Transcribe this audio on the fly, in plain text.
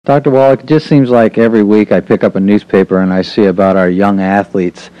Dr. Wallach, it just seems like every week I pick up a newspaper and I see about our young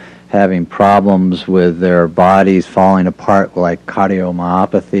athletes having problems with their bodies falling apart, like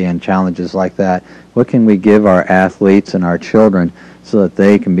cardiomyopathy and challenges like that. What can we give our athletes and our children so that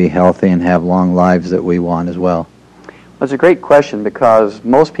they can be healthy and have long lives that we want as well? Well, it's a great question because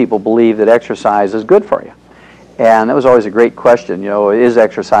most people believe that exercise is good for you. And that was always a great question. You know, is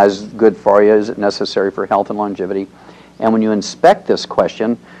exercise good for you? Is it necessary for health and longevity? And when you inspect this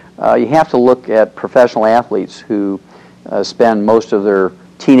question, you have to look at professional athletes who spend most of their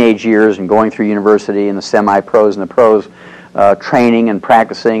teenage years and going through university and the semi-pros and the pros training and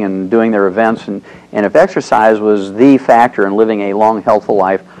practicing and doing their events. And if exercise was the factor in living a long, healthful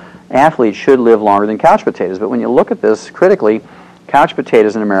life, athletes should live longer than couch potatoes. But when you look at this critically, couch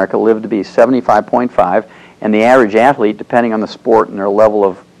potatoes in America live to be 75.5, and the average athlete, depending on the sport and their level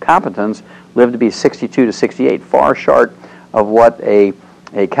of competence, live to be 62 to 68, far short of what a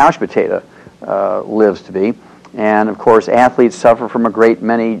couch potato lives to be. And of course, athletes suffer from a great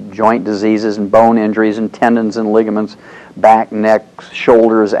many joint diseases and bone injuries and tendons and ligaments, back, neck,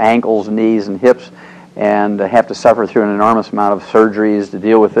 shoulders, ankles, knees, and hips, and have to suffer through an enormous amount of surgeries to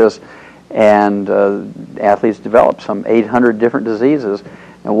deal with this. And athletes develop some 800 different diseases.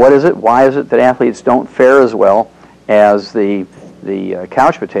 And what is it? Why is it that athletes don't fare as well as the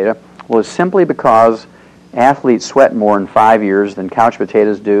couch potato? Well, it's simply because athletes sweat more in 5 years than couch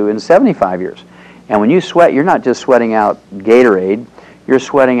potatoes do in 75 years. And when you sweat, you're not just sweating out Gatorade, you're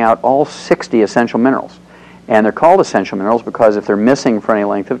sweating out all 60 essential minerals. And they're called essential minerals because if they're missing for any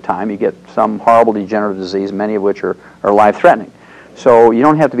length of time, you get some horrible degenerative disease, many of which are life-threatening. So you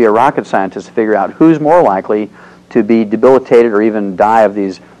don't have to be a rocket scientist to figure out who's more likely to be debilitated or even die of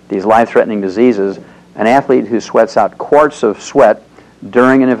these life-threatening diseases. An athlete who sweats out quarts of sweat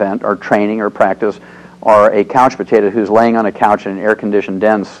during an event or training or practice, or a couch potato who's laying on a couch in an air-conditioned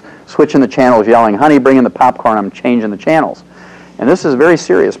den, switching the channels, yelling, "Honey, bring in the popcorn, I'm changing the channels." And this is very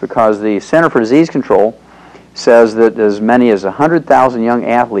serious because the Center for Disease Control says that as many as 100,000 young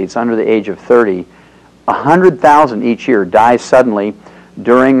athletes under the age of 30, 100,000 each year die suddenly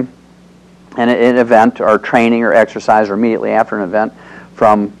during an event or training or exercise or immediately after an event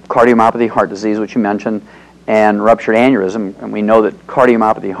from cardiomyopathy, heart disease, which you mentioned, and ruptured aneurysm. And we know that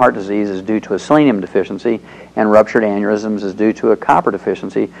cardiomyopathy, heart disease, is due to a selenium deficiency, and ruptured aneurysms is due to a copper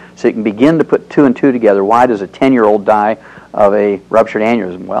deficiency. So you can begin to put two and two together. Why does a 10-year-old die of a ruptured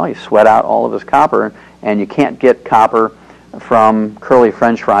aneurysm? Well, he sweat out all of his copper, and you can't get copper from curly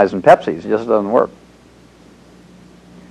French fries and Pepsis. It just doesn't work.